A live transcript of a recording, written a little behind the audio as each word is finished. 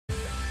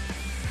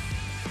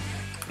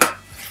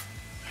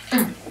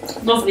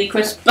Lovely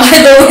crisp, by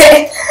the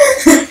way.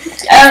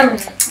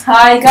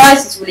 Hi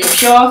guys, it's William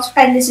Short.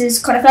 And this is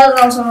Felton,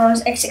 also known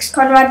as X6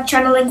 Conrad.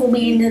 Channel link will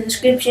be in the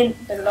description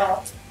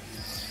below.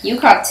 You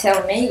can't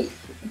tell me.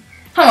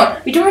 Hang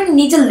on, we don't really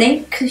need a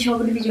link because you're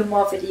going to be doing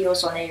more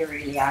videos on here,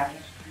 really, aren't you?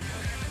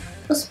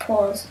 Let's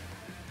pause.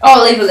 Oh,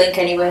 I'll leave a link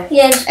anyway.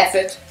 Yes.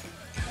 Effort.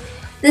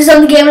 This is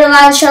on the Game of the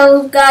Line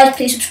channel, guys.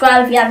 Please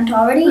subscribe if you haven't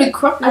already. Holy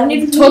crap, I haven't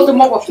even told them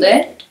what we're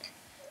playing.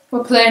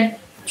 We're playing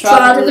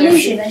Trials of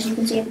Evolution, as you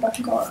can see in the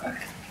bottom corner.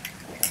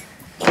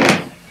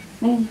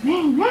 Yo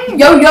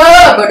yo!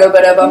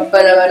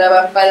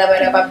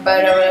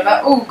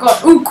 Oh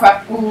god! Oh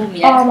crap! Oh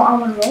yeah! I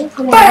want to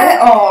roll. I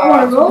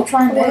want to roll.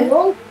 Try and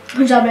roll.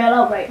 Punch that bail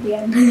out right at the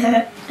end.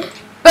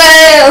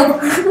 Bail!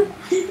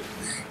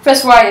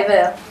 Press Y to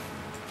bail.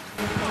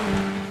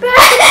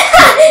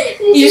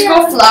 You just go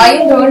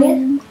flying, don't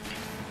you?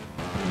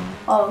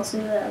 Oh, see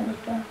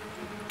that.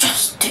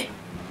 Just do.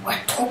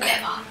 We're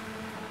together.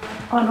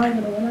 Oh, no, you're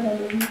gonna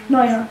win. No,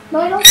 you're not. No,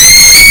 you're not.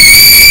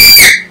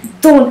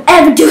 Don't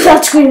ever do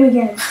that scream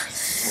again.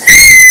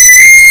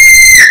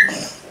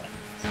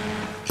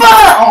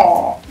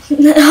 Oh!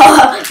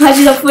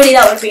 Imagine how funny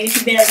that would be if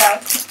you bailed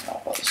out.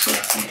 Oh, so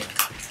funny.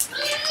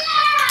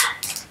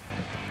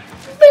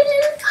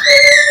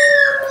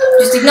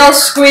 Just ignore the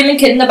screaming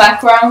kid in the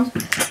background.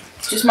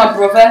 It's just my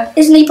brother.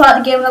 Isn't he part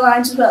of the Game of the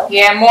Lines as well?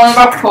 Yeah, more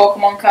about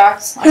Pokemon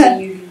cards, as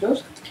he usually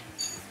does.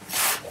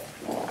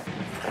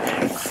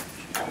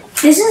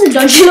 This is a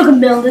dodgy looking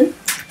building.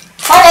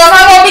 Hang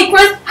on, be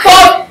quick,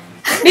 Bob!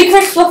 Be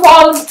quick, flip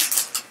on!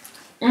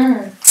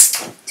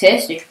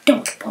 Tasty.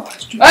 Don't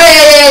pause.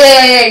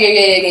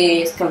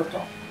 Hey, it's covered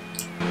up.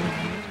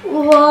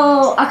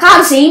 Whoa, I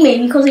can't see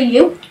me because of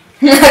you.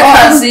 I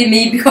can't see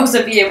me because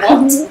of you,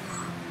 what?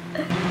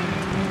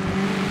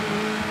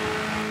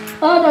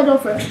 Oh no,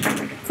 don't fret.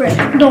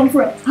 Fret, don't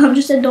fret. I've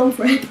just said don't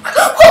fret.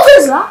 What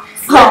was that?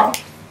 Oh.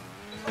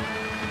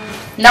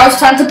 Now it's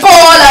time to ball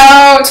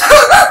out!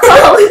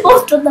 Oh, we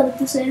both done that at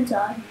the same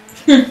time.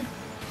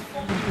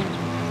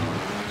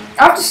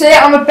 I have to say,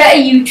 I'm a better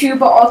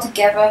YouTuber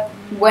altogether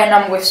when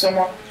I'm with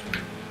someone.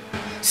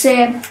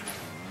 Same.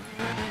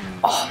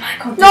 Oh my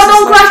god. No,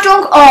 don't crash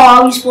drunk. Oh,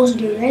 how are you supposed to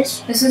do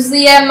this? This is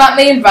the map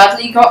me and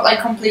Bradley got like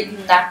completely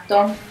napped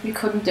on. We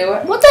couldn't do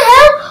it. What the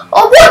hell?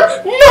 Oh,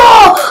 what? No!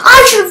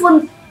 I should have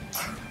won.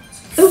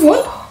 Who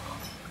won?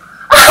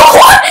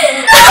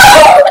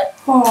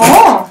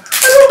 Oh.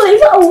 I don't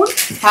believe it, I won.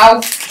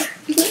 How?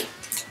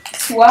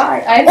 Why?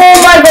 Oh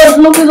my god,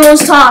 look at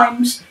those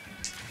times.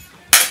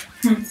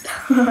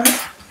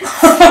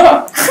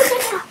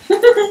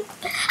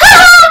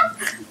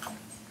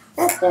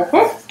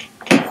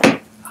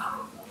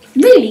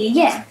 Really?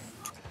 Yeah.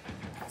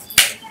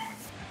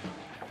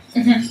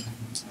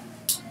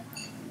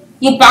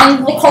 You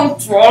bang the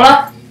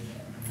controller.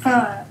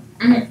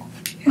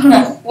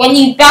 When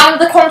you bang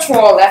the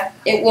controller,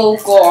 it will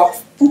go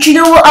off. Do you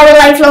know what our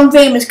lifelong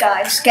famous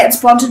guys getting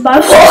sponsored by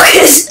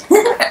Walkers?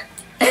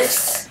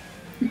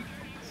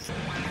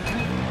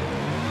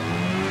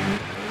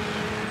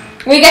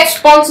 We get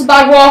sponsored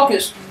by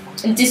Walkers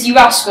and Dizzy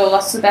Rascal.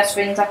 That's the best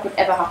thing that could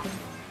ever happen.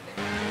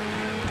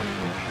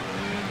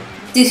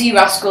 Dizzy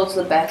Rascal's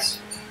the best.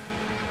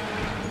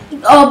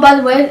 Oh, by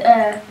the way,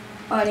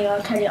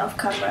 I'll tell you off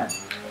camera.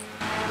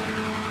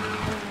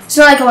 It's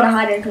not like I want to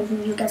hide anything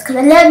from you guys, because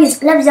I love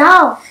you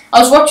all. I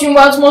was watching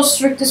World's Most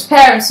Strictest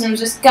Parents, and there was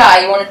this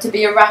guy who wanted to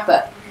be a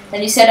rapper,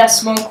 and he said, I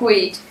smoke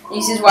weed. And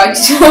he says, why do you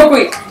smoke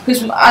weed?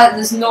 Because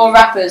there's no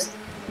rappers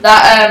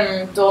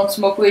that don't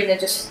smoke weed, and I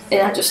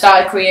just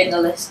started creating a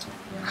list.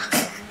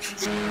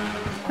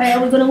 Wait,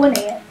 are we going to win it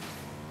yet?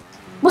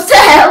 What the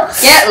hell?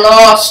 Get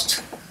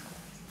lost.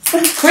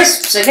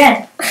 Crisps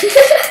again.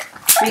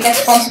 We get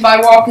sponsored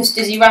by Walker's,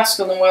 Dizzy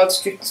Rascal, and World's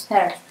Strictest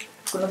Parent.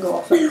 I'm gonna go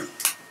off it.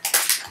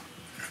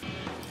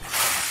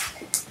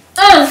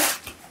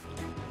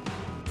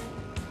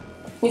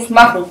 This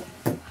map is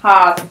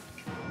hard.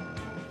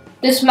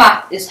 This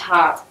map is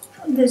hard.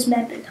 This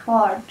map is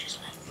hard.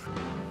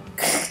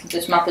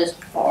 This map is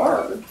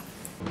hard.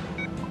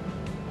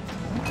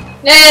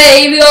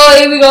 Hey, here we go,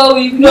 here we go,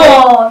 here we go.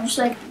 No, I'm just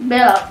like,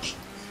 bail out.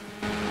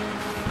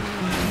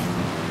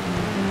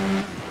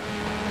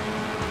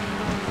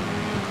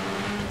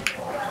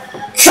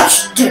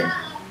 Justin,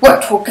 we're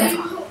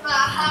together.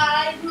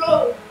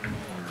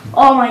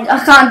 Oh my,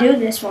 I can't do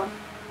this one.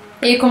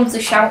 Here comes the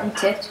shouting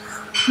tit.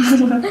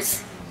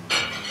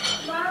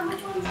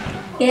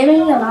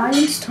 Gaming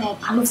Alliance top.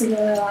 I love the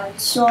Gaming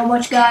Alliance so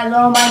much, guys.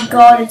 Oh my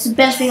god, it's the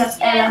best thing that's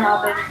ever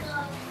happened.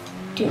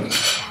 Dude.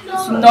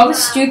 It's not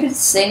stupid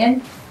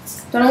singing.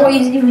 Don't know what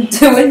he's even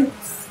doing.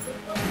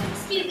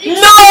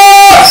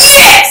 No!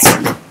 Shit!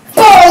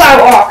 Ball out!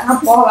 Oh, I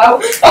can't ball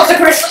out. Off the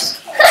crisps!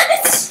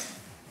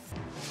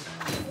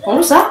 What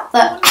was that?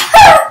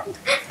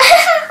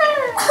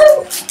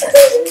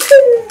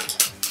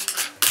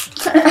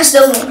 I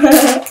still don't.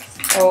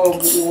 Oh,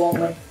 but you won't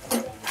win.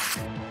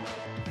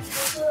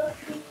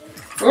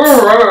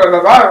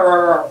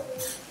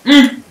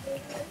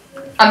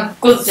 I'm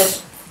good at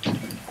this.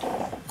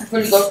 I'm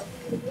really good.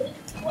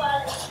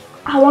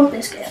 I want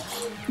this game.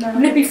 No.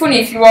 Wouldn't it be funny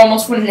if you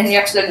almost won and then you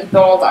accidentally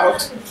balled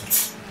out?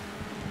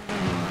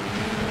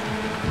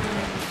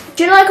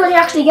 Do you know like when you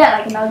actually get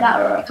like an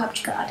Elgato or a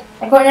capture card?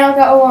 I got an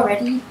Elgato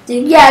already,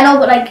 did you? Yeah, no,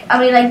 but like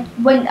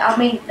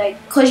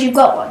cause you've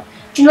got one.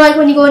 Do you know like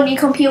when you go on your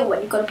computer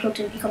when you've got it plugged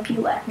into your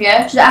computer?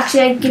 Yeah. Does it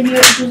actually like give you?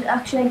 Does it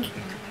actually like?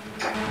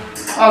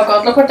 Oh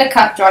god, look what the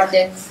cat dragged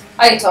in.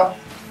 Hi Tom.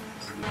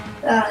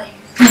 Aye.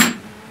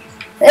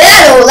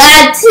 Hello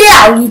lads,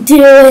 how you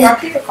doing? I'll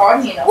keep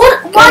recording, you know.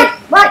 What?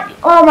 Why?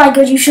 Oh my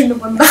god, you shouldn't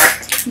have won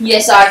that.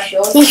 Yes, I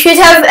should. You should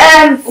have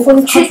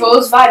function.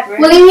 Controls vibrate.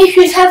 William, you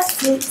should have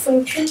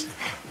function.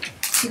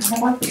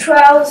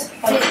 Trials.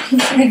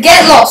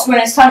 Get lost when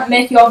it's time to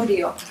make your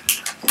video.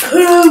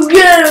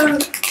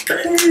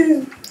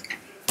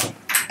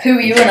 Poo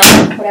you in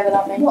on, whatever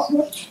that means.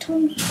 What's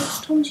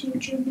Tom's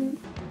YouTube?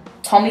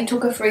 Tommy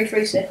took a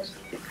 336.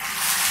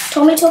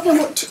 Tommy took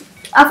it.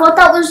 I thought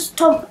that was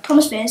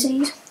Thomas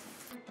Macy's.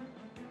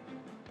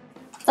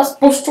 That's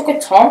Bush took a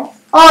Tom.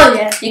 Oh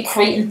yeah. You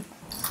cretin.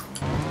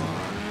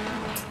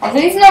 I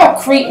don't even know what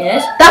cretin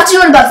is. That's the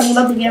only bad thing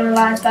about the Game of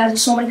Lions, guys.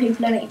 There's so many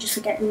people in it, you just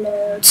forget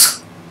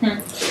loads.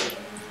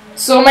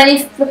 So many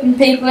flipping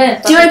people in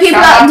it. The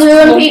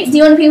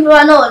only people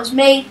I know is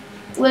me,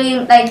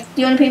 William. Like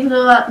the only people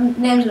who are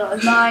names I know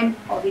is mine,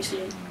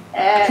 obviously.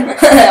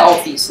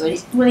 Obviously.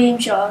 William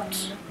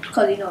Short,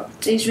 because you know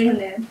it's his real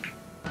name.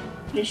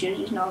 Just use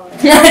his normal name.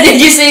 Did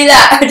you see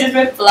that? I just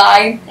went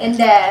flying. And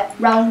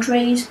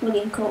Roundtrees,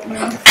 William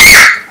Copeland.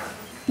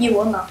 You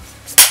won that.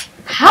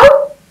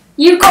 How?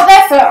 You got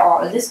there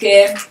for this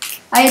game.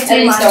 I had 2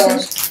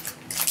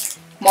 minuses.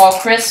 More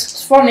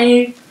crisps for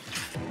me.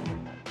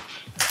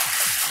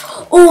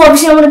 Oh,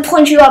 obviously I'm going to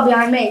punch you out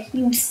behind me.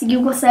 You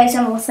got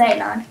 37 or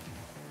 39.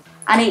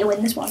 I need to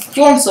win this one.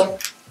 Do you want some?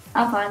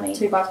 I'll find me.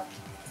 Too bad.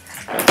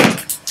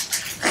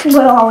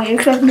 Where are you?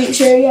 Can I make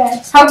sure,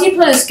 yes. How do you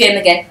play this game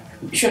again?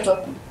 Shut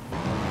up.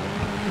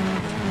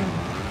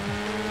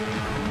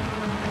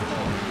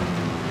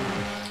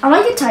 I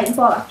like a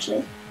Titanfall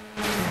actually.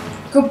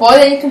 Good boy,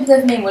 then you can play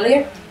with me, will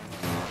you?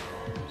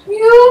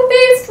 You'll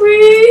be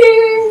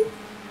free.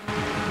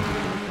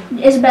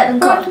 Is it better than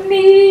Got God?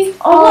 me.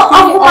 Oh,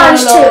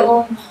 Aquaman's 2.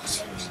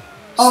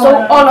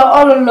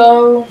 All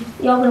alone.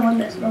 You're gonna win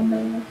this one,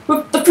 baby.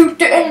 With the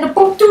future in the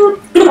boat.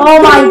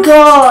 Oh my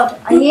god,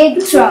 I hate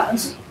the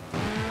trials.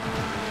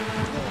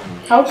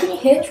 How can you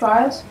hate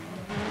trials?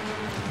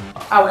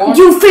 I won.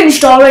 You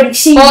finished already,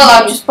 see Ball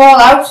out, just ball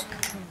out.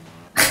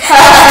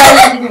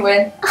 You didn't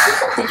win.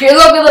 Did you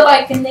look at the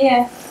bike in the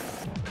air?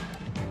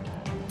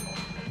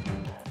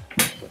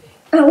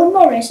 I won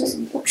more races.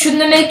 Shouldn't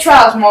they make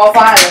trials more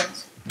violent?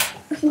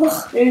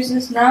 Who's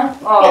this now?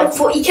 Oh,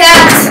 footy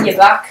cards. You're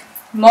back.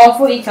 More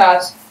footy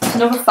cards. It's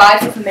another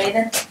 5 for me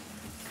then.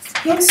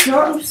 No, it's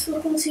not. I'm just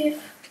looking to see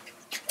if.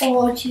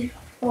 Oh, gee.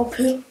 Oh,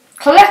 poo.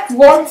 Collect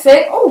one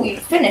thing. Oh, we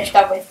finished,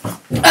 have we?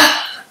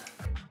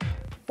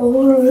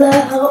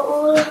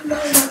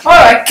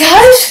 Alright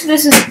guys,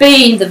 this has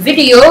been the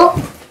video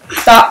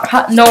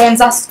that no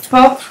one's asked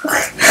for.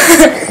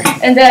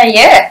 And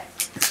yeah.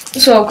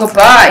 So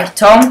goodbye.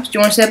 Tom, do you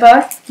want to say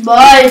bye?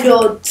 Bye,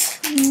 dudes.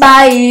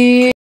 Bye.